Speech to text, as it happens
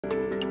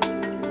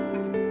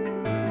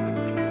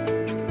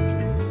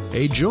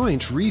a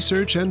joint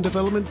research and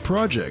development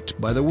project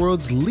by the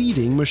world's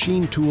leading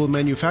machine tool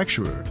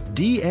manufacturer,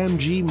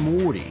 DMG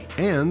MORI,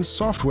 and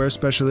software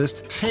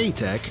specialist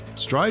HEITEC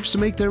strives to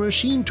make their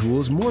machine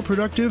tools more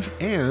productive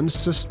and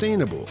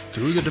sustainable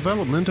through the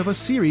development of a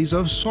series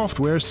of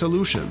software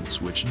solutions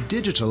which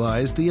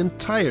digitalize the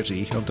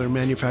entirety of their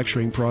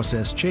manufacturing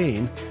process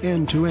chain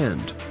end to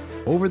end.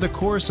 Over the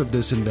course of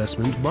this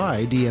investment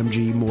by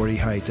DMG MORI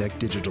HEITEC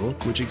Digital,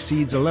 which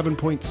exceeds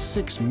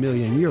 €11.6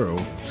 million,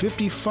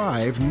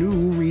 55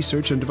 new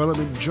research and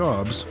development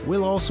jobs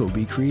will also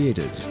be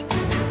created.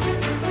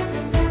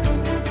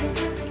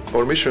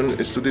 Our mission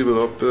is to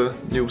develop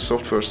new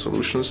software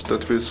solutions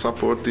that will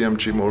support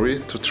DMG MORI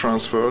to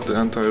transfer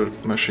the entire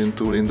machine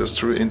tool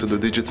industry into the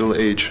digital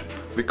age.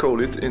 We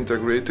call it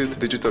Integrated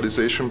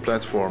Digitalization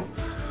Platform.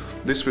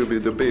 This will be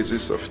the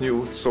basis of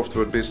new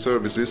software-based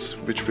services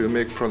which will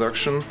make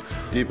production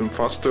even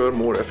faster,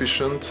 more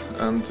efficient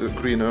and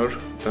greener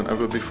than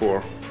ever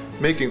before.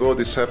 Making all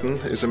this happen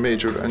is a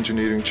major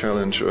engineering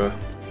challenge.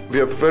 We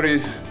have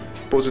very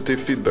positive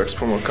feedbacks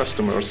from our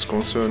customers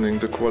concerning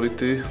the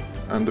quality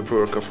and the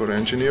work of our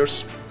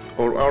engineers.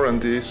 Our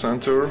R&D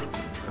center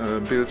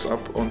builds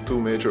up on two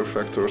major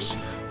factors.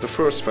 The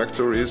first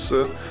factor is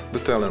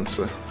the talents.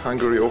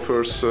 Hungary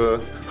offers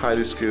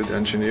highly skilled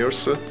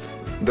engineers.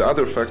 The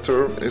other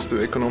factor is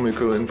the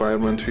economical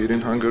environment here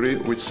in Hungary,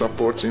 which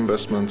supports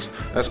investments,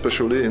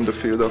 especially in the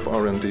field of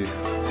R&D.